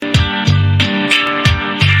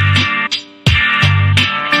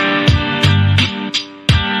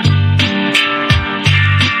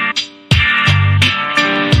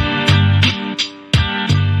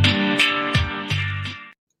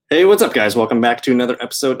What's up, guys? Welcome back to another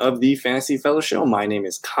episode of the Fantasy Fellow Show. My name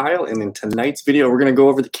is Kyle, and in tonight's video, we're going to go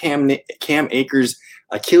over the Cam Akers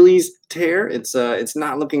Achilles tear. It's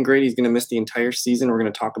not looking great. He's going to miss the entire season. We're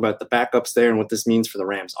going to talk about the backups there and what this means for the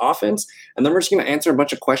Rams offense. And then we're just going to answer a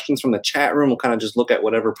bunch of questions from the chat room. We'll kind of just look at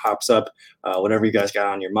whatever pops up, whatever you guys got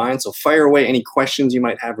on your mind. So fire away any questions you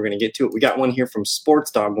might have. We're going to get to it. We got one here from Sports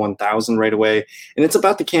Dog 1000 right away, and it's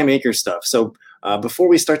about the Cam Akers stuff. So before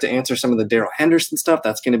we start to answer some of the Darrell Henderson stuff,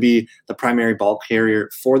 that's going to be the primary ball carrier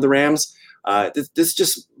for the Rams.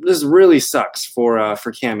 This really sucks for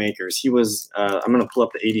Cam Akers. He was I'm going to pull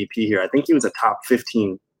up the ADP here. I think he was a top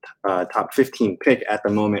 15 pick at the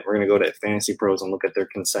moment. We're going to go to Fantasy Pros and look at their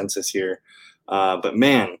consensus here. But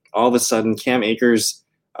man, all of a sudden, Cam Akers.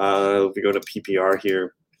 If we go to PPR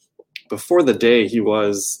here. Before the day,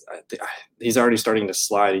 he's already starting to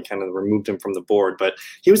slide. He kind of removed him from the board, but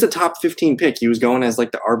he was a top 15 pick. He was going as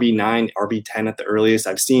like the RB9, RB10 at the earliest.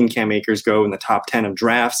 I've seen Cam Akers go in the top 10 of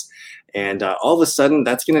drafts, and all of a sudden,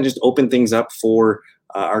 that's going to just open things up for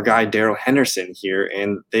our guy Darrell Henderson here,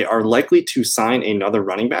 and they are likely to sign another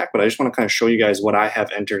running back, but I just want to kind of show you guys what I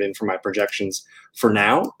have entered in for my projections for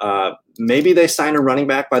now. Maybe they sign a running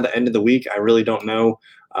back by the end of the week. I really don't know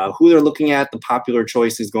who they're looking at. The popular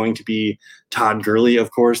choice is going to be Todd Gurley,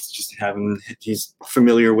 of course. He's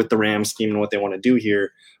familiar with the Rams scheme and what they want to do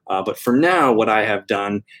here. But for now, what I have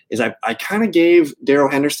done is I kind of gave Darrell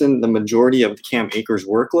Henderson the majority of the Cam Akers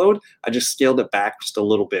workload. I just scaled it back just a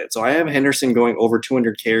little bit. So I have Henderson going over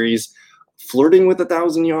 200 carries, flirting with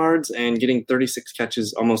 1,000 yards, and getting 36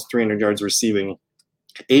 catches, almost 300 yards receiving,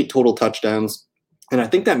 8 total touchdowns. And I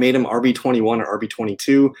think that made him RB21 or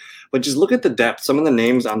RB22. But just look at the depth. Some of the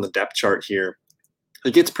names on the depth chart here.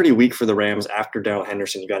 It gets pretty weak for the Rams after Darrell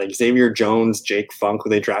Henderson. You got Xavier Jones, Jake Funk, who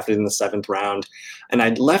they drafted in the 7th round. And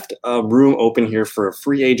I left a room open here for a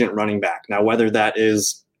free agent running back. Now, whether that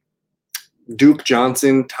is Duke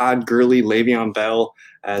Johnson, Todd Gurley, Le'Veon Bell,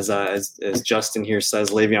 as Justin here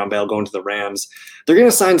says, Le'Veon Bell going to the Rams. They're going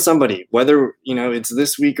to sign somebody, whether it's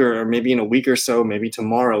this week or maybe in a week or so, maybe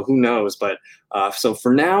tomorrow, who knows. But so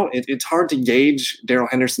for now, it's hard to gauge Darrell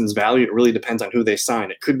Henderson's value. It really depends on who they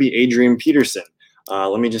sign. It could be Adrian Peterson.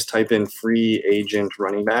 Let me just type in free agent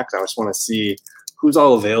running backs. I just want to see who's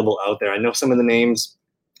all available out there. I know some of the names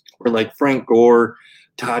were like Frank Gore,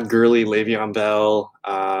 Todd Gurley, Le'Veon Bell,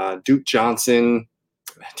 Duke Johnson,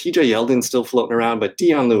 TJ Yeldon still floating around, but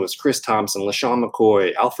Deion Lewis, Chris Thompson, LaShawn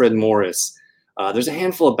McCoy, Alfred Morris. There's a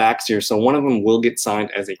handful of backs here, so one of them will get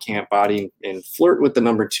signed as a camp body and flirt with the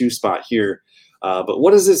number 2 spot here. But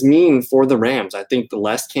what does this mean for the Rams? I think the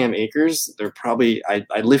less Cam Akers, they're probably –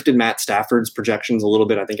 I lifted Matt Stafford's projections a little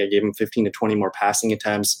bit. I think I gave him 15 to 20 more passing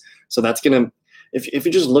attempts. So that's going to – if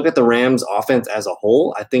you just look at the Rams offense as a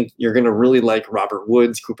whole, I think you're going to really like Robert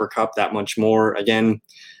Woods, Cooper Kupp that much more. Again,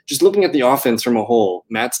 just looking at the offense from a whole,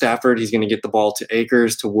 Matt Stafford, he's going to get the ball to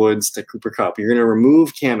Akers, to Woods, to Cooper Kupp. You're going to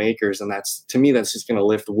remove Cam Akers, and that's just going to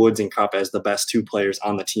lift Woods and Kupp as the best 2 players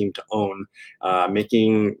on the team to own,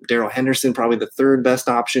 making Darrell Henderson probably the 3rd best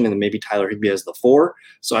option, and then maybe Tyler Higbee as the 4.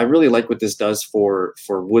 So I really like what this does for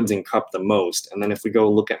Woods and Kupp the most. And then if we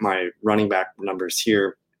go look at my running back numbers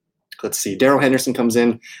here, let's see. Darrell Henderson comes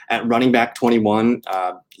in at running back 21.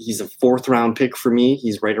 He's a 4th round pick for me.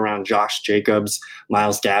 He's right around Josh Jacobs,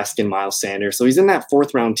 Myles Gaskin, Miles Sanders. So he's in that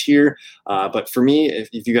 4th round tier. But for me,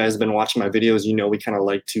 if you guys have been watching my videos, we kind of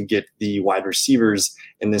like to get the wide receivers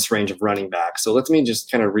in this range of running back. So let me just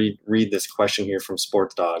kind of read this question here from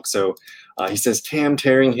Sports Dog. So he says, Cam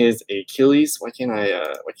tearing his Achilles. Why can't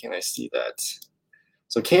I see that?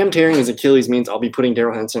 So Cam tearing his Achilles means I'll be putting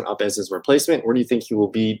Darrell Henderson up as his replacement. Where do you think he will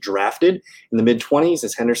be drafted? In the mid-20s?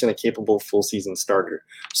 Is Henderson a capable full-season starter?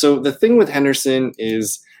 So the thing with Henderson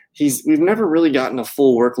is we've never really gotten a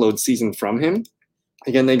full workload season from him.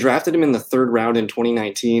 Again, they drafted him in the 3rd round in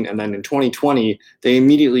 2019, and then in 2020, they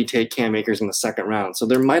immediately take Cam Akers in the 2nd round. So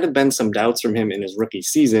there might have been some doubts from him in his rookie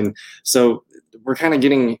season. So we're kind of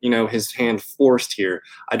getting, his hand forced here.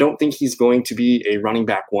 I don't think he's going to be a running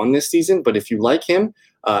back 1 this season, but if you like him,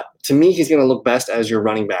 to me, he's going to look best as your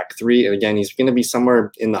running back 3. And again, he's going to be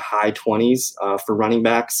somewhere in the high 20s for running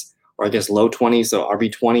backs, or I guess low 20s. So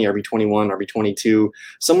RB20, RB21, RB22,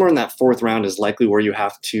 somewhere in that 4th round is likely where you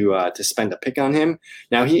have to spend a pick on him.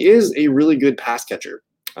 Now, he is a really good pass catcher.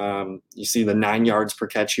 You see the 9 yards per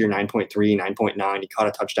catch here, 9.3, 9.9. He caught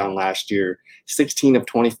a touchdown last year, 16 of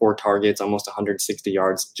 24 targets, almost 160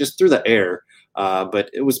 yards just through the air. But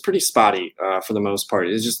it was pretty spotty for the most part.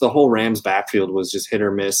 It's just the whole Rams backfield was just hit or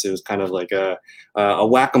miss. It was kind of like a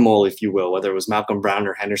whack-a-mole, if you will, whether it was Malcolm Brown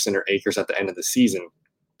or Henderson or Akers at the end of the season.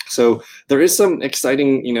 So there is some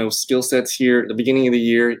exciting, skill sets here. At the beginning of the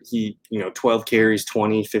year, he, 12 carries,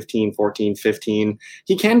 20, 15, 14, 15.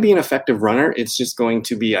 He can be an effective runner. It's just going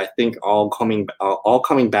to be, I think, all coming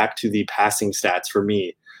back to the passing stats for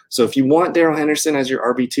me. So if you want Darrell Henderson as your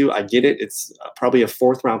RB2, I get it. It's probably a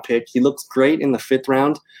 4th-round pick. He looks great in the 5th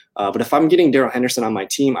round. But if I'm getting Darrell Henderson on my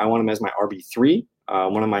team, I want him as my RB3,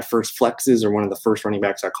 one of my first flexes or one of the first running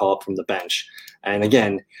backs I call up from the bench. And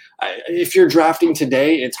again, if you're drafting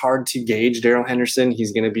today, it's hard to gauge Darrell Henderson.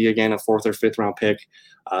 He's going to be, again, a 4th or 5th round pick.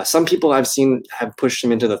 Some people I've seen have pushed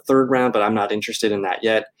him into the 3rd round, but I'm not interested in that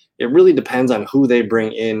yet. It really depends on who they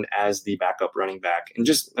bring in as the backup running back.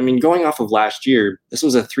 And going off of last year, this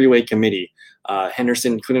was a 3-way committee.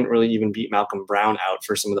 Henderson couldn't really even beat Malcolm Brown out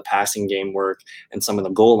for some of the passing game work and some of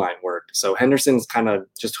the goal line work. So Henderson's kind of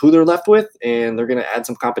just who they're left with, and they're going to add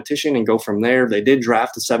some competition and go from there. They did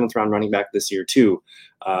draft a 7th-round running back this year too.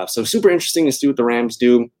 So super interesting to see what the Rams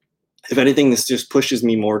do. If anything, this just pushes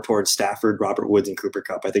me more towards Stafford, Robert Woods, and Cooper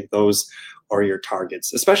Kupp. I think those are your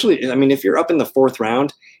targets. Especially, if you're up in the 4th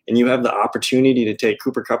round and you have the opportunity to take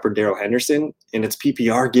Cooper Kupp or Darrell Henderson, and it's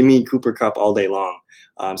PPR, give me Cooper Kupp all day long.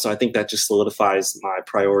 So I think that just solidifies my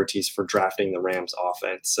priorities for drafting the Rams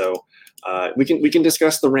offense. So we can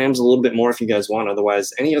discuss the Rams a little bit more if you guys want.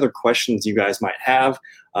 Otherwise, any other questions you guys might have,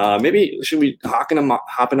 maybe should we hop in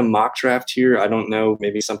a mock draft here? I don't know.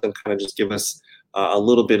 Maybe something kind of just give us a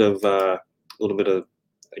little bit of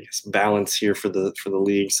I guess balance here for the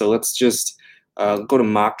league. So let's just go to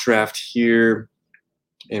mock draft here,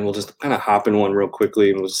 and we'll just kind of hop in one real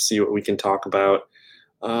quickly, and we'll see what we can talk about.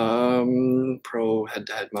 Pro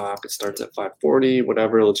head-to-head mock. It starts at 540.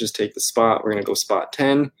 Whatever. It'll just take the spot. We're gonna go spot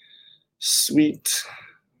 10. Sweet.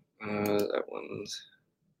 That one's.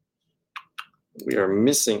 We are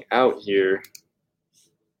missing out here.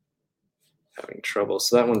 Having trouble.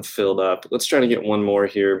 So that one filled up. Let's try to get one more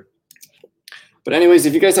here. But anyways,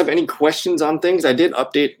 if you guys have any questions on things, I did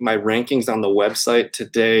update my rankings on the website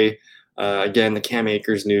today. Again, the Cam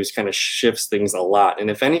Akers news kind of shifts things a lot.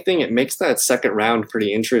 And if anything, it makes that 2nd round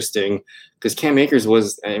pretty interesting because Cam Akers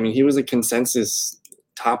he was a consensus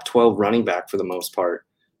top 12 running back for the most part.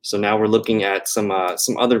 So now we're looking at some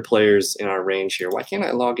other players in our range here. Why can't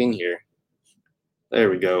I log in here?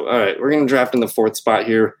 There we go. All right, we're going to draft in the 4th spot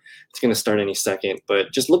here. It's going to start any second.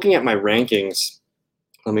 But just looking at my rankings,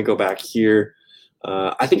 let me go back here.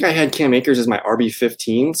 I think I had Cam Akers as my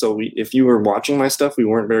RB15. So if you were watching my stuff, we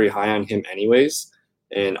weren't very high on him anyways.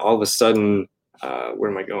 And all of a sudden, where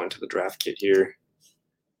am I going to the draft kit here?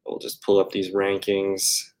 We'll just pull up these rankings,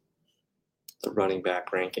 the running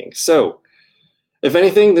back rankings. So if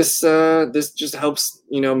anything, this just helps,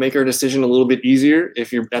 make our decision a little bit easier.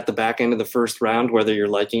 If you're at the back end of the 1st round, whether you're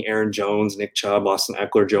liking Aaron Jones, Nick Chubb, Austin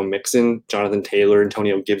Eckler, Joe Mixon, Jonathan Taylor,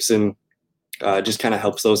 Antonio Gibson, just kind of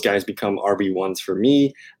helps those guys become RB1s for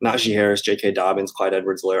me. Najee Harris, J.K. Dobbins, Clyde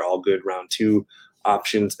Edwards-Helaire, all good round 2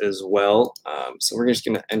 options as well. So we're just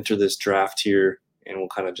going to enter this draft here, and we'll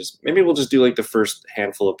kind of we'll just do like the first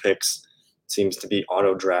handful of picks. Seems to be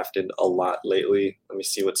auto drafted a lot lately. Let me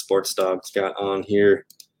see what Sports Dog's got on here.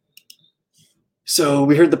 So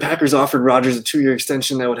we heard the Packers offered Rodgers a 2-year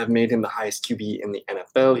extension that would have made him the highest QB in the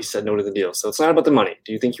NFL. He said no to the deal. So it's not about the money.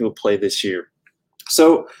 Do you think he will play this year?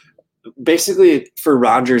 So basically for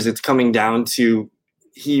Rodgers, it's coming down to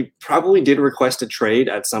he probably did request a trade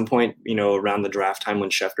at some point, around the draft time when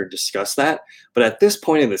Schefter discussed that. But at this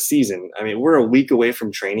point in the season, we're a week away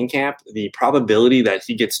from training camp. The probability that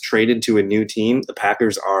he gets traded to a new team, the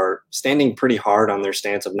Packers are standing pretty hard on their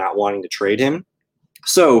stance of not wanting to trade him.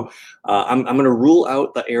 So I'm going to rule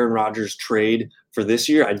out the Aaron Rodgers trade for this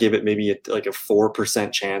year. I'd give it maybe a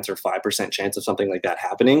 4% chance or 5% chance of something like that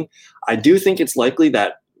happening. I do think it's likely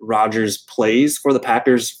that Rodgers plays for the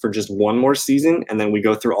Packers for just one more season, and then we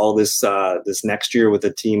go through all this next year with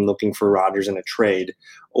a team looking for Rodgers in a trade.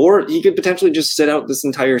 Or he could potentially just sit out this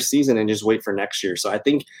entire season and just wait for next year. So I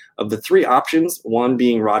think of the 3 options, one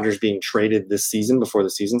being Rodgers being traded this season before the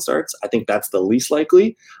season starts, I think that's the least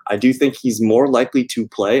likely. I do think he's more likely to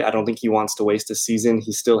play. I don't think he wants to waste a season.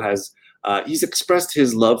 He still has he's expressed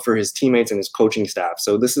his love for his teammates and his coaching staff.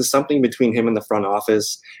 So this is something between him and the front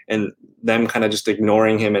office and them kind of just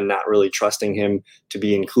ignoring him and not really trusting him to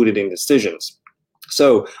be included in decisions.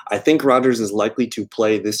 So I think Rodgers is likely to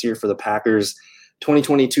play this year for the Packers.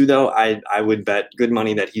 2022, though, I would bet good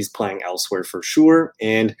money that he's playing elsewhere for sure.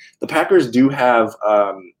 And the Packers do have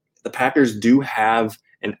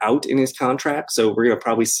an out in his contract, so we're going to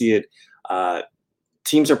probably see it.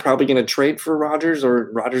 Teams are probably going to trade for Rodgers,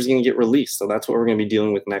 or Rodgers is going to get released. So that's what we're going to be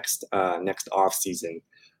dealing with next offseason.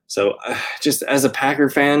 So just as a Packer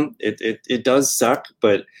fan, it does suck,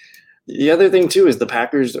 but The other thing too is the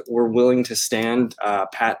Packers were willing to stand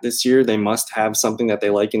pat this year. They must have something that they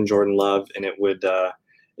like in Jordan Love, and it would.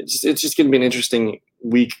 It's just going to be an interesting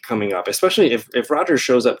week coming up, especially if Rodgers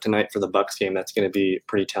shows up tonight for the Bucs game. That's going to be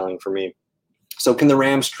pretty telling for me. So can the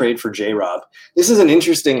Rams trade for J-Rob? This is an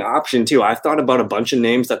interesting option too. I've thought about a bunch of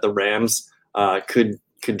names that the Rams could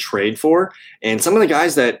trade for, and some of the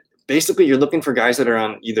guys that basically you're looking for guys that are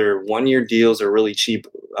on either 1-year deals or really cheap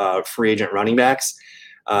free agent running backs.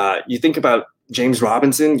 You think about James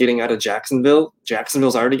Robinson getting out of Jacksonville.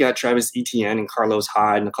 Jacksonville's already got Travis Etienne and Carlos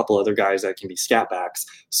Hyde and a couple other guys that can be scat backs.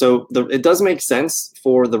 So it does make sense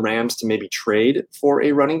for the Rams to maybe trade for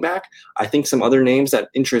a running back. I think some other names that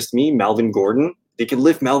interest me, Melvin Gordon. They could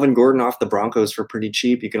lift Melvin Gordon off the Broncos for pretty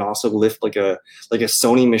cheap. You can also lift like a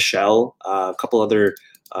Sony Michel, a couple other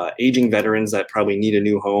aging veterans that probably need a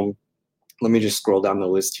new home. Let me just scroll down the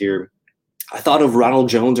list here. I thought of Ronald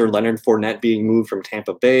Jones or Leonard Fournette being moved from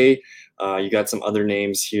Tampa Bay. You got some other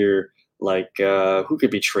names here, like who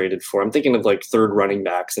could be traded for? I'm thinking of like third running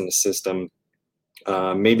backs in the system.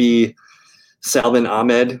 Maybe Salvin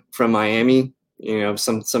Ahmed from Miami.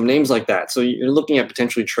 Some names like that. So you're looking at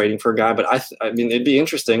potentially trading for a guy, but I mean, it'd be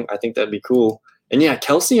interesting. I think that'd be cool. And yeah,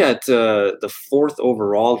 Kelsey at the 4th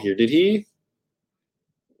overall here.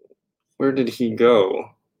 Where did he go?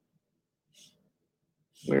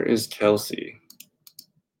 Where is Kelsey?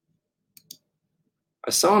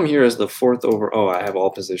 I saw him here as the 4th over. Oh, I have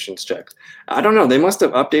all positions checked. I don't know. They must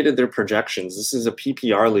have updated their projections. This is a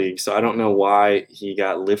PPR league, so I don't know why he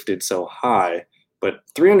got lifted so high. But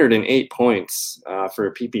 308 points for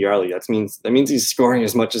a PPR league. That means he's scoring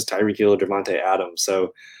as much as Tyreek Hill or Devontae Adams.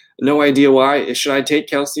 So no idea why. Should I take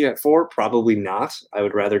Kelsey at 4? Probably not. I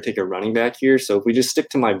would rather take a running back here. So if we just stick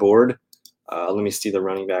to my board, let me see the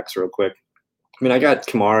running backs real quick. I mean, I got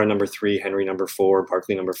Kamara number 3, Henry number 4,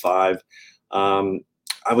 Barkley number 5.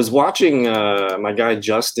 I was watching my guy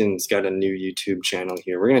Justin's got a new YouTube channel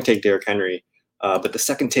here. We're going to take Derrick Henry. But the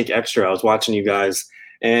second take extra, I was watching you guys,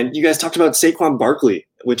 and you guys talked about Saquon Barkley,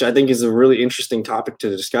 which I think is a really interesting topic to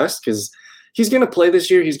discuss because he's going to play this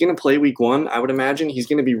year. He's going to play week 1, I would imagine. He's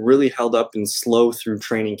going to be really held up and slow through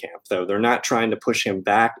training camp, though. They're not trying to push him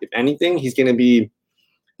back. If anything, he's going to be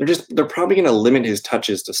they're probably going to limit his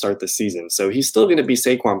touches to start the season. So he's still going to be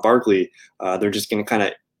Saquon Barkley. They're just going to kind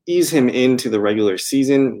of ease him into the regular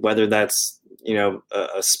season, whether that's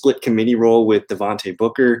a split committee role with Devontae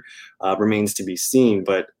Booker remains to be seen.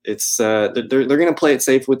 But it's they're going to play it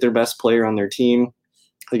safe with their best player on their team.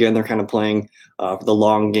 Again, they're kind of playing the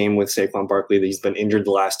long game with Saquon Barkley. He's been injured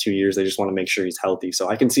the last 2 years. They just want to make sure he's healthy. So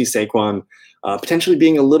I can see Saquon potentially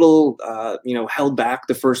being a little, held back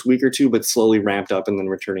the first week or two, but slowly ramped up and then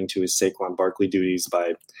returning to his Saquon Barkley duties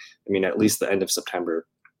by, at least the end of September.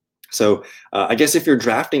 So I guess if you're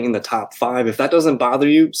drafting in the top 5, if that doesn't bother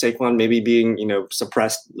you, Saquon maybe being,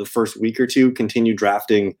 suppressed the first week or two, continue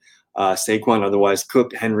drafting Saquon. Otherwise,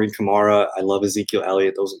 Cook, Henry, Kamara. I love Ezekiel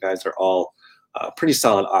Elliott. Those guys are all pretty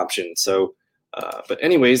solid options. So, but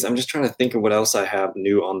anyways, I'm just trying to think of what else I have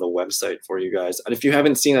new on the website for you guys. And if you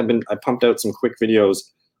haven't seen, I pumped out some quick videos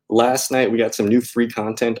last night. We got some new free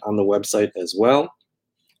content on the website as well.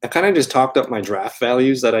 I kind of just talked up my draft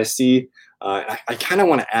values that I see. I kind of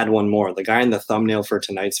want to add one more. The guy in the thumbnail for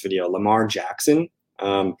tonight's video, Lamar Jackson.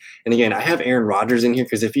 And again, I have Aaron Rodgers in here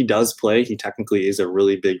because if he does play, he technically is a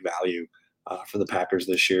really big value for the Packers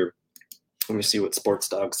this year. Let me see what Sports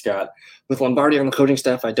Dog's got. With Lombardi on the coaching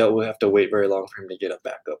staff, I doubt we'll have to wait very long for him to get a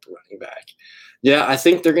backup running back. Yeah, I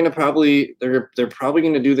think they're probably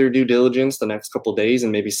going to do their due diligence the next couple of days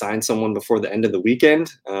and maybe sign someone before the end of the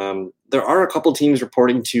weekend. There are a couple teams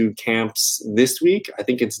reporting to camps this week. I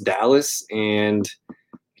think it's Dallas and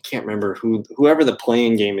I can't remember whoever the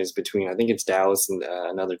playing game is between. I think it's Dallas and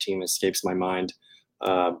another team escapes my mind.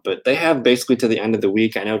 But they have basically to the end of the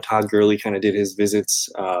week. I know Todd Gurley kind of did his visits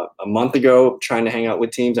a month ago trying to hang out with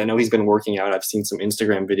teams. I know he's been working out. I've seen some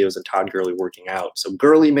Instagram videos of Todd Gurley working out. So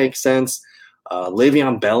Gurley makes sense.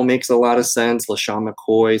 Le'Veon Bell makes a lot of sense. LaShawn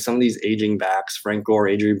McCoy, some of these aging backs, Frank Gore,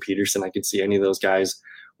 Adrian Peterson, I could see any of those guys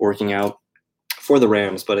working out for the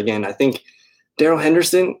Rams. But again, I think Darrell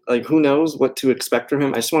Henderson, who knows what to expect from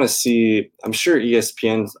him. I just want to see, I'm sure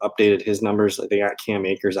ESPN's updated his numbers. They got Cam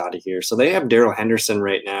Akers out of here. So they have Darrell Henderson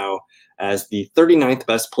right now as the 39th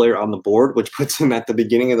best player on the board, which puts him at the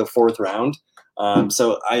beginning of the 4th round.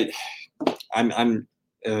 So I'm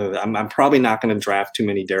probably not going to draft too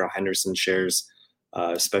many Darrell Henderson shares,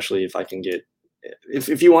 especially if I can get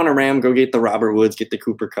if you want a Ram, go get the Robert Woods, get the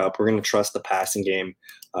Cooper Kupp. We're going to trust the passing game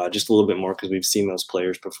just a little bit more because we've seen those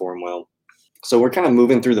players perform well. So we're kind of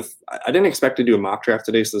moving through I didn't expect to do a mock draft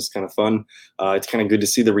today, so this is kind of fun. It's kind of good to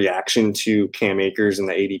see the reaction to Cam Akers and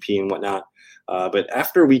the ADP and whatnot. But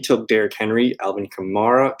after we took Derrick Henry, Alvin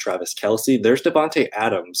Kamara, Travis Kelce, there's Devontae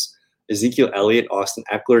Adams, Ezekiel Elliott, Austin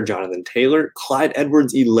Eckler, Jonathan Taylor, Clyde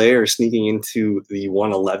Edwards-Helaire sneaking into the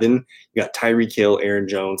 111. You got Tyreek Hill, Aaron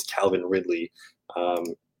Jones, Calvin Ridley.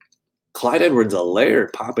 Clyde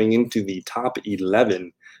Edwards-Helaire popping into the top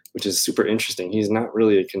 11, which is super interesting. He's not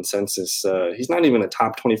really a consensus. He's not even a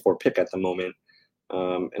top 24 pick at the moment.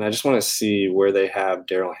 And I just want to see where they have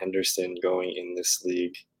Darrell Henderson going in this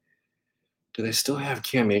league. Do they still have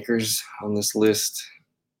Cam Akers on this list?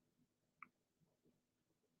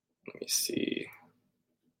 Let me see.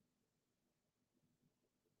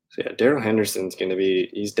 So yeah, Darrell Henderson's going to be,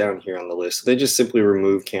 he's down here on the list. They just simply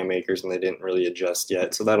removed Cam Akers and they didn't really adjust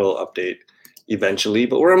yet. So that'll update eventually.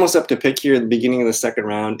 But we're almost up to pick here at the beginning of the second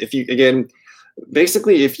round. If you, again,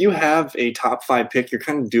 basically, if you have a top 5 pick, you're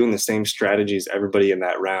kind of doing the same strategy as everybody in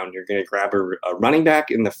that round. You're going to grab a running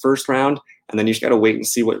back in the first round, and then you just got to wait and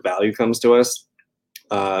see what value comes to us.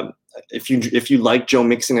 If you like Joe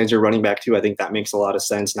Mixon as your running back too, I think that makes a lot of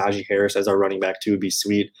sense. Najee Harris as our running back too would be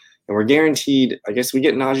sweet. And we're guaranteed, I guess we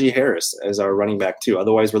get Najee Harris as our running back too.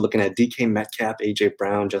 Otherwise, we're looking at DK Metcalf, AJ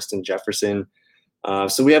Brown, Justin Jefferson.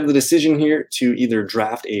 So we have the decision here to either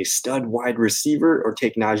draft a stud wide receiver or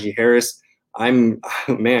take Najee Harris.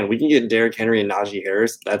 Man, we can get Derrick Henry and Najee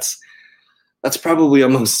Harris. That's probably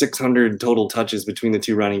almost 600 total touches between the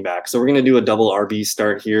two running backs. So we're going to do a double RB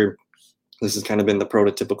start here. This has kind of been the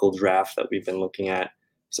prototypical draft that we've been looking at.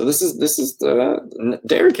 So this is the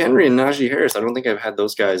Derrick Henry and Najee Harris. I don't think I've had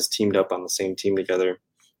those guys teamed up on the same team together.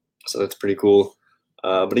 So that's pretty cool.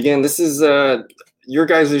 But again, this is your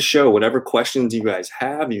guys' show. Whatever questions you guys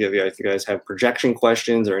have, if you guys have projection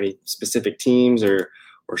questions or any specific teams or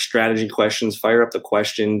strategy questions, fire up the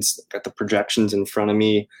questions. Got the projections in front of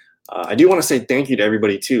me. I do want to say thank you to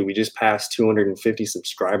everybody too. We just passed 250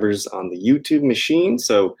 subscribers on the YouTube machine.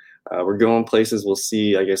 So we're going places. We'll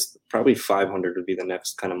see, I guess, probably 500 would be the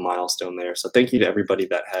next kind of milestone there. So thank you to everybody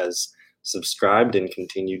that has subscribed and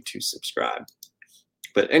continued to subscribe.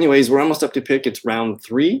 But anyways, we're almost up to pick. It's round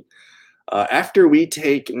 3. After we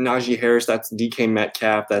take Najee Harris, that's DK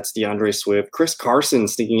Metcalf, that's DeAndre Swift, Chris Carson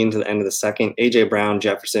sneaking into the end of the second, AJ Brown,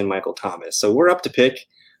 Jefferson, Michael Thomas. So we're up to pick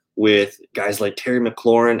with guys like Terry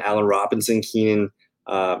McLaurin, Allen Robinson, Keenan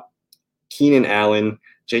Allen,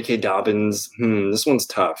 J.K. Dobbins. This one's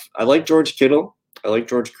tough. I like George Kittle. I like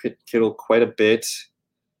George Kittle quite a bit.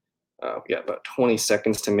 We got about 20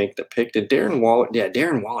 seconds to make the pick. Did Darren Waller? Yeah,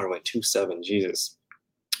 Darren Waller went 2-7. Jesus.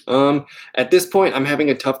 At this point, I'm having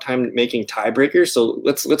a tough time making tiebreakers. So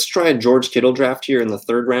let's try a George Kittle draft here in the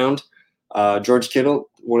third round. George Kittle,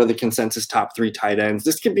 one of the consensus top 3 tight ends.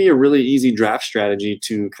 This could be a really easy draft strategy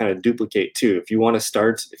to kind of duplicate too. If you want to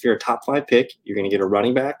start, if you're a top 5 pick, you're going to get a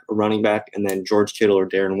running back, and then George Kittle or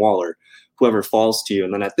Darren Waller, whoever falls to you.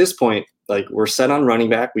 And then at this point, like we're set on running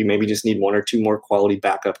back. We maybe just need 1 or 2 more quality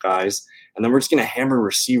backup guys. And then we're just going to hammer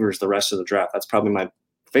receivers the rest of the draft. That's probably my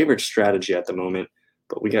favorite strategy at the moment.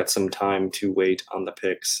 But we got some time to wait on the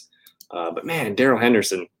picks. But man, Darrell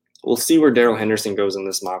Henderson. We'll see where Darrell Henderson goes in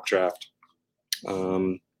this mock draft.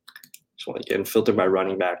 Just want to get filtered by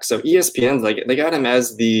running back. So ESPN, like they got him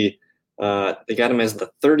as the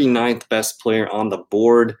 39th best player on the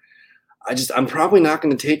board. I'm probably not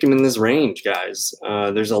going to take him in this range, guys.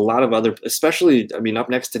 There's a lot of other, especially, up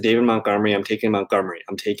next to David Montgomery, I'm taking Montgomery.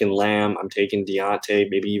 I'm taking Lamb. I'm taking Deontay,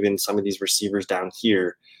 maybe even some of these receivers down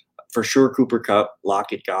here. For sure, Cooper Kupp,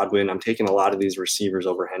 Lockett, Godwin. I'm taking a lot of these receivers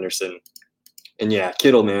over Henderson. And yeah,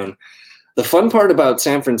 Kittle, man. The fun part about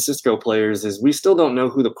San Francisco players is we still don't know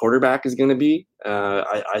who the quarterback is going to be.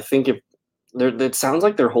 I think it sounds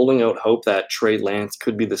like they're holding out hope that Trey Lance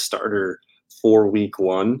could be the starter for week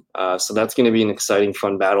 1. So that's going to be an exciting,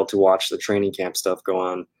 fun battle to watch the training camp stuff go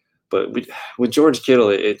on. But with George Kittle,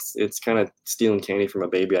 it's kind of stealing candy from a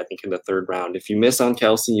baby, I think, in the third round. If you miss on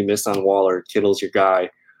Kelce, you miss on Waller, Kittle's your guy,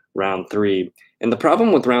 round 3. And the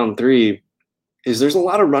problem with round 3 is there's a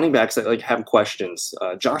lot of running backs that have questions.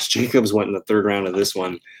 Josh Jacobs went in the third round of this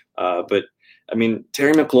one. But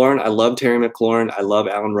Terry McLaurin, I love Terry McLaurin. I love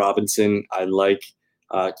Allen Robinson. I like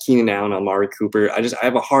Keenan Allen, Amari Cooper. I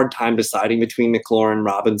have a hard time deciding between McLaurin,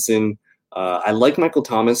 Robinson. I like Michael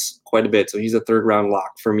Thomas quite a bit. So he's a third round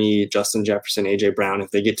lock for me. Justin Jefferson, AJ Brown. If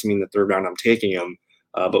they get to me in the third round, I'm taking them.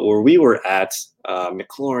 But where we were at,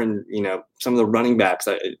 McLaurin, some of the running backs,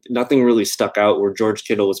 nothing really stuck out, where George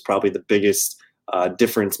Kittle was probably the biggest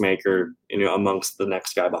difference maker, amongst the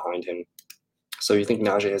next guy behind him. So you think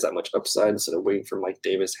Najee has that much upside instead of waiting for Mike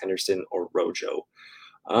Davis, Henderson, or Rojo?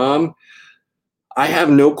 I have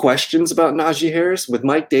no questions about Najee Harris. With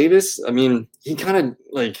Mike Davis, I mean, he kind of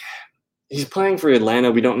like he's playing for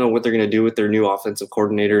Atlanta. We don't know what they're going to do with their new offensive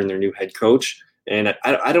coordinator and their new head coach. And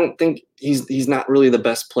I don't think he's not really the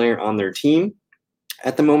best player on their team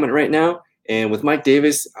at the moment right now. And with Mike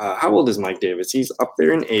Davis, how old is Mike Davis? He's up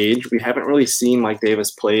there in age. We haven't really seen Mike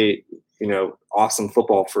Davis play, awesome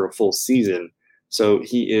football for a full season. So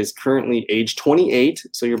he is currently age 28.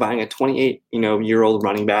 So you're buying a 28, year old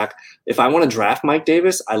running back. If I want to draft Mike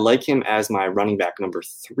Davis, I like him as my running back number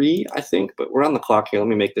 3, I think. But we're on the clock here. Let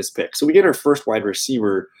me make this pick. So we get our first wide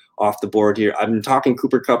receiver off the board here. I've been talking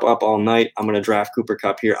Cooper Kupp up all night. I'm going to draft Cooper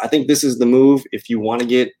Kupp here. I think this is the move if you want to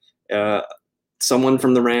get someone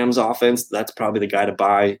from the Rams offense. That's probably the guy to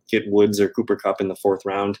buy. Get Woods or Cooper Kupp in the 4th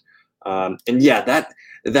round. And yeah,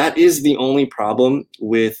 that is the only problem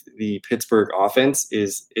with the Pittsburgh offense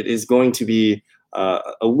is it is going to be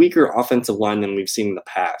a weaker offensive line than we've seen in the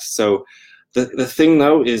past. So the thing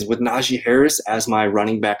though is with Najee Harris as my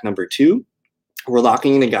running back number 2, we're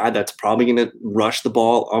locking in a guy that's probably going to rush the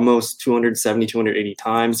ball almost 270, 280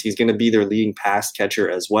 times. He's going to be their leading pass catcher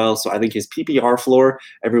as well. So I think his PPR floor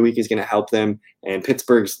every week is going to help them. And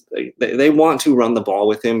Pittsburgh's, they want to run the ball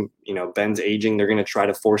with him. Ben's aging. They're going to try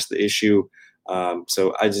to force the issue.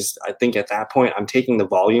 So I think at that point, I'm taking the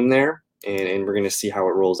volume there, and we're going to see how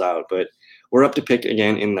it rolls out. But we're up to pick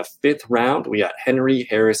again in the 5th round. We got Henry,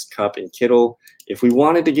 Harris, Kupp, and Kittle. If we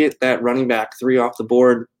wanted to get that running back 3 off the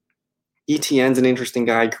board, ETN's an interesting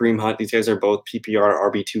guy. Kareem Hunt. These guys are both PPR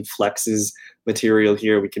RB2 flexes material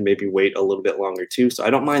here. We can maybe wait a little bit longer too. So I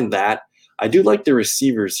don't mind that. I do like the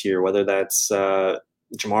receivers here, whether that's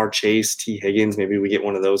Jamar Chase, T. Higgins. Maybe we get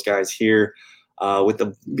one of those guys here. With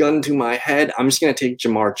the gun to my head, I'm just going to take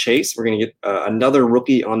Jamar Chase. We're going to get another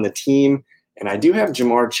rookie on the team. And I do have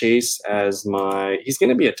Jamar Chase as he's going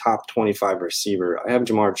to be a top 25 receiver. I have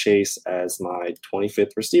Jamar Chase as my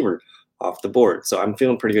 25th receiver off the board. So I'm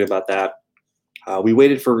feeling pretty good about that. We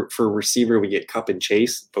waited for receiver. We get Kupp and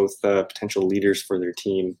Chase, both potential leaders for their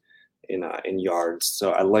team in yards.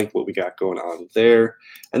 So I like what we got going on there.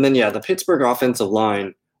 And then, yeah, the Pittsburgh offensive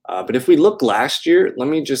line. But if we look last year, let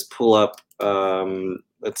me just pull up,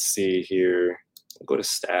 let's see here. We'll go to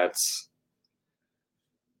stats.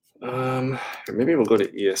 Or maybe we'll go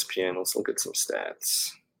to ESPN. Let's look at some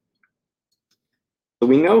stats. So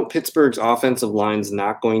we know Pittsburgh's offensive line is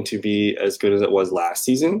not going to be as good as it was last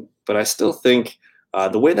season, but I still think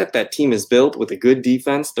the way that team is built with a good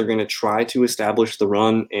defense, they're going to try to establish the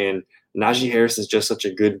run, and Najee Harris is just such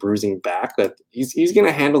a good bruising back that he's going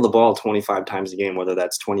to handle the ball 25 times a game, whether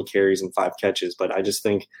that's 20 carries and 5 catches. But I just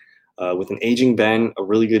think with an aging Ben, a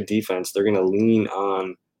really good defense, they're going to lean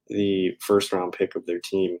on the 1st-round pick of their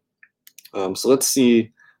team. So let's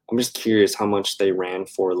see. I'm just curious how much they ran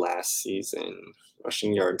for last season.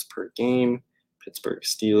 Rushing yards per game, Pittsburgh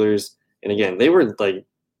Steelers. And again, they were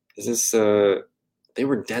they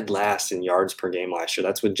were dead last in yards per game last year.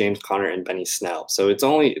 That's with James Conner and Benny Snell. So it's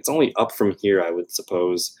only up from here, I would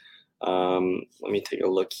suppose. Let me take a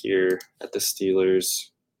look here at the Steelers.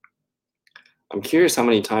 I'm curious how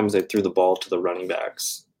many times they threw the ball to the running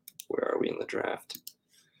backs. Where are we in the draft?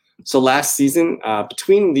 So last season,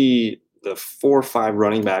 between the 4 or 5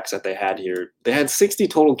 running backs that they had here, they had 60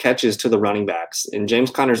 total catches to the running backs, and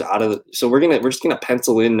James Conner's out of so we're just gonna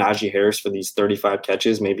pencil in Najee Harris for these 35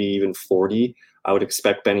 catches, maybe even 40. I would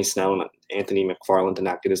expect Benny Snell and Anthony McFarland to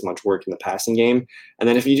not get as much work in the passing game. And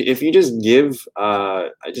then if you just give,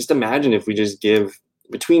 just imagine if we just give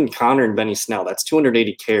between Conner and Benny Snell, that's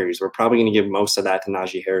 280 carries. We're probably going to give most of that to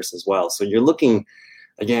Najee Harris as well. So you're looking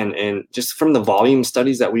again, and just from the volume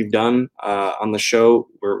studies that we've done on the show,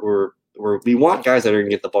 we want guys that are going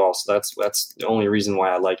to get the ball. So that's the only reason why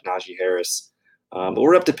I like Najee Harris. But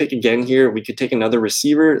we're up to pick again here. We could take another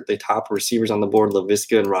receiver. The top receivers on the board,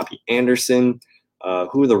 Laviska and Robbie Anderson.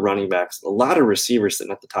 Who are the running backs? A lot of receivers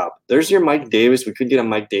sitting at the top. There's your Mike Davis. We could get a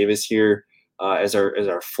Mike Davis here as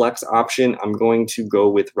our flex option. I'm going to go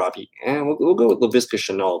with Robbie, and we'll go with Laviska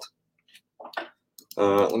Shenault.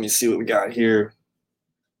 Let me see what we got here.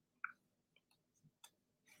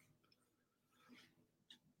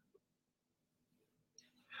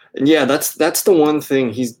 And yeah, that's the one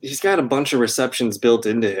thing. He's got a bunch of receptions built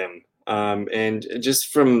into him. And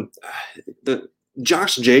just from the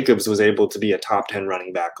Josh Jacobs was able to be a top 10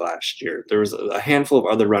 running back last year. There was a handful of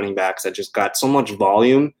other running backs that just got so much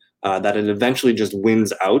volume that it eventually just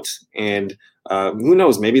wins out. And who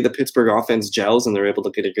knows, maybe the Pittsburgh offense gels and they're able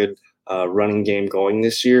to get a good running game going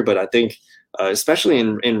this year. But I think especially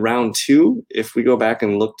in round 2, if we go back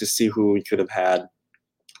and look to see who we could have had,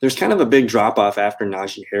 there's kind of a big drop-off after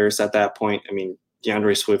Najee Harris at that point. I mean,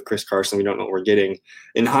 DeAndre Swift, Chris Carson, we don't know what we're getting.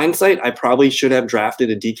 In hindsight, I probably should have drafted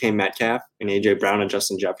a DK Metcalf and AJ Brown and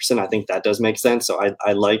Justin Jefferson. I think that does make sense. So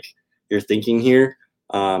I like your thinking here.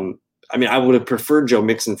 I mean, I would have preferred Joe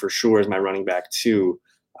Mixon for sure as my running back too.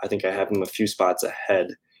 I think I have him a few spots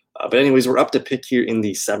ahead. But anyways, we're up to pick here in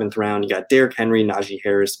the 7th round. You got Derrick Henry, Najee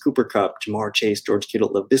Harris, Cooper Kupp, Jamar Chase, George Kittle,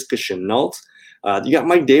 Laviska Shenault. You got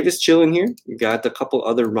Mike Davis chilling here. You got a couple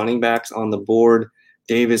other running backs on the board.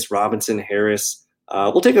 Davis, Robinson, Harris.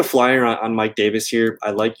 We'll take a flyer on Mike Davis here.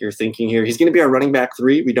 I like your thinking here. He's going to be our running back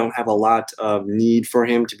 3. We don't have a lot of need for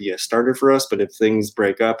him to be a starter for us, but if things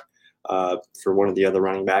break up for one of the other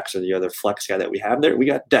running backs or the other flex guy that we have there, we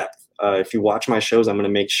got depth. If you watch my shows, I'm going to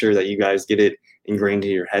make sure that you guys get it ingrained in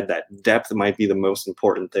your head that depth might be the most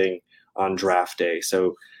important thing on draft day.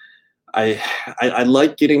 So I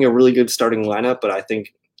like getting a really good starting lineup, but I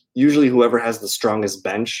think usually whoever has the strongest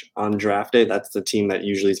bench on draft day, that's the team that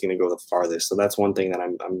usually is going to go the farthest. So that's one thing that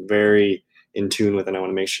I'm very in tune with, and I want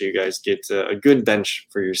to make sure you guys get a good bench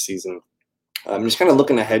for your season. I'm just kind of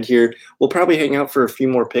looking ahead here. We'll probably hang out for a few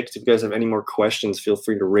more picks. If you guys have any more questions, feel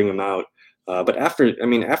free to ring them out. But after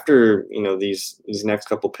these next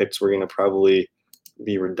couple picks, we're going to probably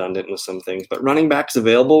be redundant with some things. But running backs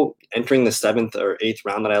available entering the 7th or 8th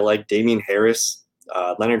round that I like: Damian Harris,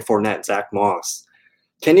 Leonard Fournette, Zach Moss.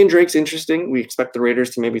 Kenyon Drake's interesting. We expect the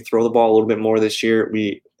Raiders to maybe throw the ball a little bit more this year.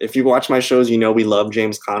 If you watch my shows, you know we love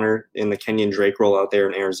James Conner in the Kenyon Drake role out there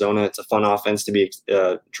in Arizona. It's a fun offense to be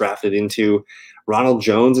drafted into. Ronald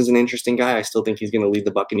Jones is an interesting guy. I still think he's going to lead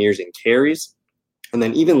the Buccaneers in carries. And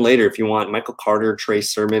then even later, if you want, Michael Carter, Trey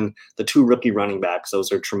Sermon, the 2 rookie running backs, those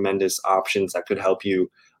are tremendous options that could help you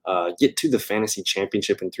get to the fantasy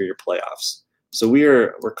championship and through your playoffs. So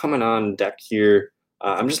we're coming on deck here.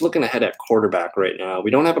 I'm just looking ahead at quarterback right now.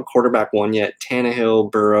 We don't have a quarterback 1 yet. Tannehill,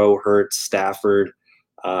 Burrow, Hurts, Stafford.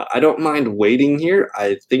 I don't mind waiting here.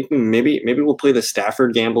 I think maybe we'll play the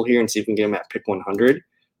Stafford gamble here and see if we can get him at pick 100.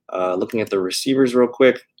 Looking at the receivers real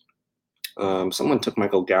quick. Someone took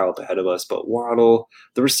Michael Gallup ahead of us, but Waddle.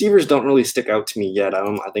 The receivers don't really stick out to me yet.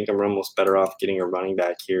 I think I'm almost better off getting a running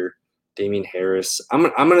back here. Damian Harris.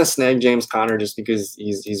 I'm gonna snag James Conner just because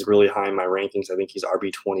he's really high in my rankings. I think he's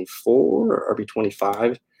RB24 or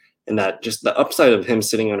RB25, and that just the upside of him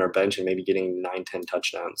sitting on our bench and maybe getting 9-10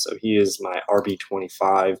 touchdowns. So he is my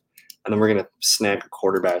RB25, and then we're gonna snag a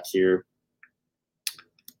quarterback here.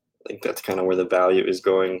 I think that's kind of where the value is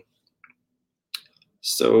going.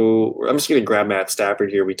 So I'm just going to grab Matt Stafford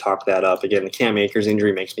here. We talked that up. Again, the Cam Akers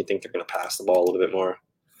injury makes me think they're going to pass the ball a little bit more.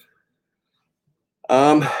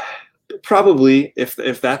 Probably, if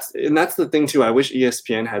that's the thing too. I wish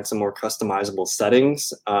ESPN had some more customizable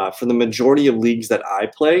settings. For the majority of leagues that I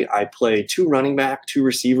play 2 running back, 2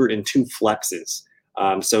 receiver, and 2 flexes.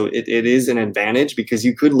 So it is an advantage because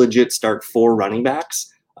you could legit start 4 running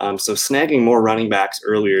backs. So snagging more running backs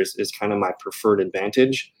earlier is kind of my preferred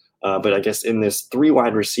advantage. But I guess in this 3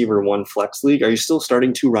 wide receiver, 1 flex league, are you still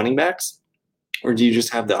starting 2 running backs? Or do you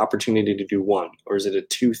just have the opportunity to do 1? Or is it a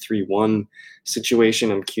 2-3-1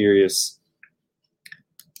 situation? I'm curious.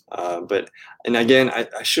 And again,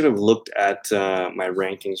 I should have looked at my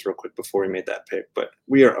rankings real quick before we made that pick. But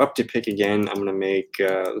we are up to pick again. I'm going to make,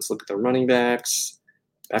 let's look at the running backs.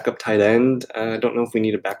 Backup tight end. I don't know if we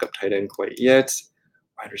need a backup tight end quite yet.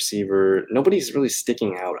 Wide receiver. Nobody's really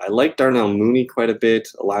sticking out. I like Darnell Mooney quite a bit.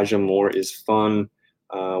 Elijah Moore is fun.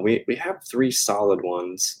 We have 3 solid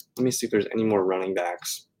ones. Let me see if there's any more running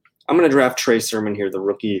backs. I'm going to draft Trey Sermon here, the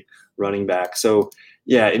rookie running back. So,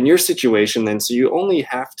 yeah, in your situation then, so you only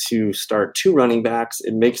have to start 2 running backs.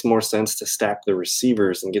 It makes more sense to stack the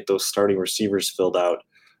receivers and get those starting receivers filled out.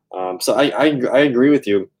 So I agree with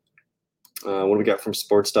you. What do we got from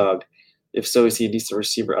Sports Dog? If so, is he a decent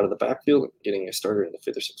receiver out of the backfield? Getting a starter in the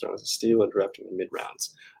 5th or 6th round is a steal. I'd draft him in the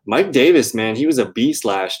mid-rounds. Mike Davis, man, he was a beast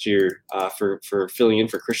last year for filling in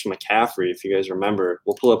for Christian McCaffrey, if you guys remember.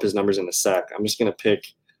 We'll pull up his numbers in a sec. I'm just going to pick,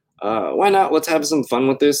 why not? Let's have some fun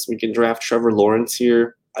with this. We can draft Trevor Lawrence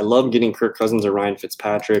here. I love getting Kirk Cousins or Ryan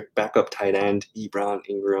Fitzpatrick, backup tight end, Ebron,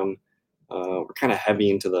 Ingram. We're kind of heavy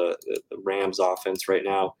into the Rams offense right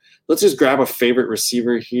now. Let's just grab a favorite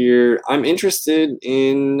receiver here. I'm interested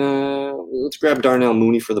in let's grab Darnell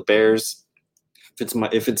Mooney for the Bears.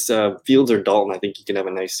 If it's Fields or Dalton, I think he can have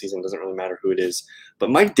a nice season. Doesn't really matter who it is.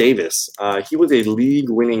 But Mike Davis, he was a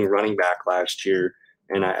league-winning running back last year,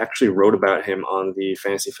 and I actually wrote about him on the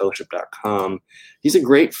fantasyfellowship.com. He's a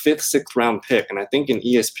great 5th, 6th round pick, and I think in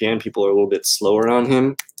ESPN people are a little bit slower on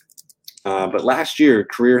him. But last year,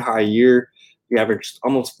 career high year, he averaged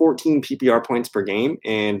almost 14 PPR points per game.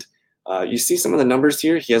 And you see some of the numbers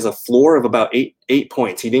here. He has a floor of about eight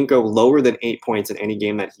points. He didn't go lower than 8 points in any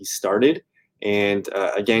game that he started. And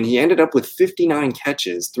again, he ended up with 59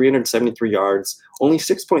 catches, 373 yards, only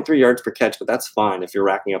 6.3 yards per catch, but that's fine if you're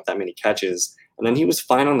racking up that many catches. And then he was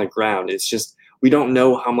fine on the ground. It's just we don't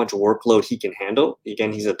know how much workload he can handle.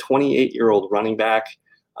 Again, he's a 28-year-old running back,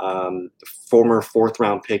 former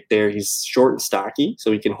fourth-round pick there. He's short and stocky,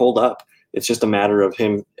 so he can hold up. It's just a matter of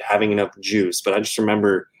him having enough juice. But I just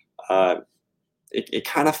remember it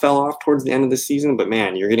kind of fell off towards the end of the season. But,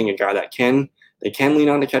 man, you're getting a guy that they can lean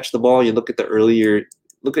on to catch the ball. You look at earlier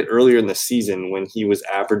in the season when he was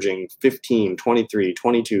averaging 15, 23,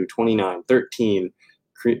 22, 29, 13,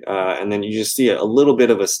 and then you just see a little bit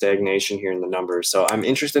of a stagnation here in the numbers. So I'm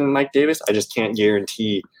interested in Mike Davis. I just can't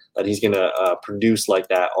guarantee that he's going to produce like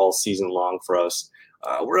that all season long for us.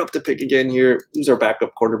 We're up to pick again here. Who's our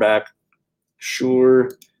backup quarterback?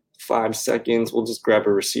 Sure. 5 seconds. We'll just grab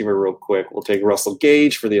a receiver real quick. We'll take Russell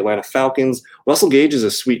Gage for the Atlanta Falcons. Russell Gage is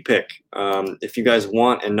a sweet pick. If you guys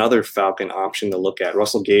want another Falcon option to look at,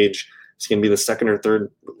 Russell Gage is going to be the second or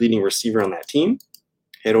third leading receiver on that team.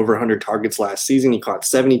 He had over 100 targets last season. He caught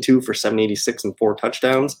 72 for 786 and 4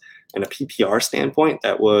 touchdowns. And a PPR standpoint,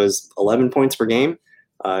 that was 11 points per game.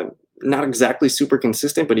 Not exactly super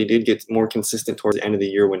consistent, but he did get more consistent towards the end of the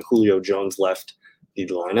year when Julio Jones left the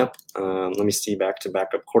lineup. Let me see back to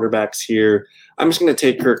backup quarterbacks here. I'm just going to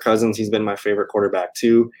take Kirk Cousins. He's been my favorite quarterback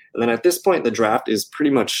too. And then at this point, the draft is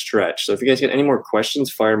pretty much stretched. So if you guys get any more questions,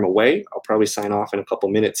 fire them away. I'll probably sign off in a couple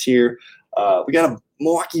minutes here. We got a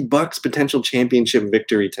Milwaukee Bucks potential championship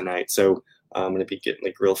victory tonight. So I'm going to be getting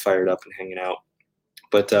like real fired up and hanging out.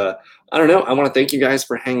 But I don't know. I want to thank you guys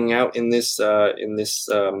for hanging out in this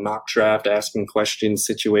mock draft, asking questions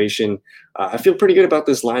situation. I feel pretty good about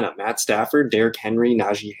this lineup. Matt Stafford, Derrick Henry,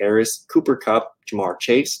 Najee Harris, Cooper Kupp, Jamar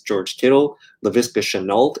Chase, George Kittle, Laviska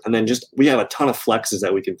Shenault, and then we have a ton of flexes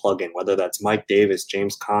that we can plug in, whether that's Mike Davis,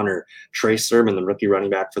 James Conner, Trey Sermon, the rookie running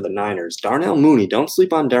back for the Niners, Darnell Mooney. Don't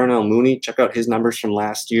sleep on Darnell Mooney. Check out his numbers from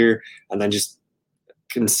last year, and then just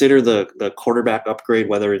consider the quarterback upgrade,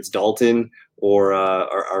 whether it's Dalton or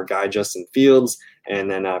our guy Justin Fields, and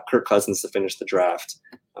then Kirk Cousins to finish the draft.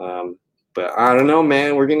 But I don't know,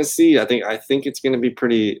 man. We're gonna see. I think it's gonna be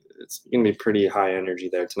pretty. It's gonna be pretty high energy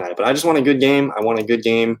there tonight. But I just want a good game. I want a good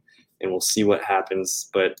game, and we'll see what happens.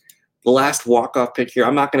 But the last walk-off pick here,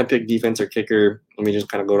 I'm not gonna pick defense or kicker. Let me just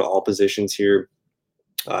kind of go to all positions here.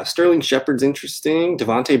 Sterling Shepard's interesting.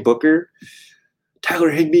 Devontae Booker.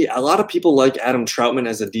 Tyler Higbee. A lot of people like Adam Troutman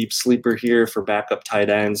as a deep sleeper here for backup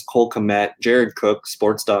tight ends. Cole Kmet, Jared Cook,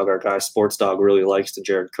 Sports Dog. Our guy Sports Dog really likes the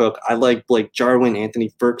Jared Cook. I like Blake Jarwin,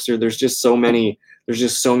 Anthony Ferkser. There's just so many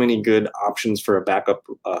good options for a backup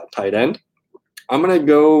tight end. Let's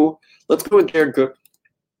go with Jared Cook.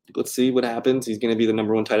 Let's see what happens. He's going to be the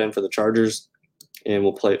number 1 tight end for the Chargers, and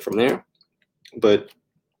we'll play it from there. But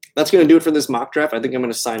that's going to do it for this mock draft. I think I'm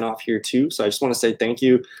going to sign off here too. So I just want to say thank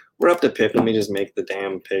you. We're up to pick. Let me just make the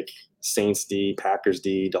damn pick. Saints D, Packers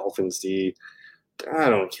D, Dolphins D. I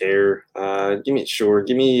don't care. Give me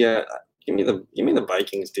the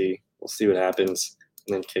Vikings D. We'll see what happens.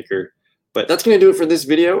 And then kicker. But that's going to do it for this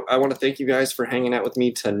video. I want to thank you guys for hanging out with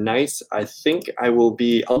me tonight. I think I'll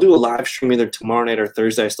do a live stream either tomorrow night or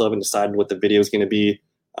Thursday. I still haven't decided what the video is going to be.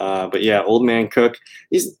 But yeah, old man Cook.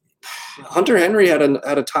 Hunter Henry had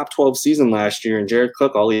a top 12 season last year, and Jared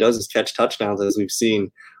Cook, all he does is catch touchdowns, as we've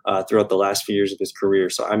seen throughout the last few years of his career.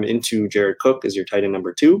 So I'm into Jared Cook as your tight end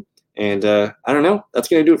number 2. And I don't know. That's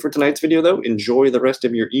going to do it for tonight's video, though. Enjoy the rest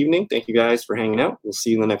of your evening. Thank you guys for hanging out. We'll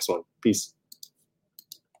see you in the next one. Peace.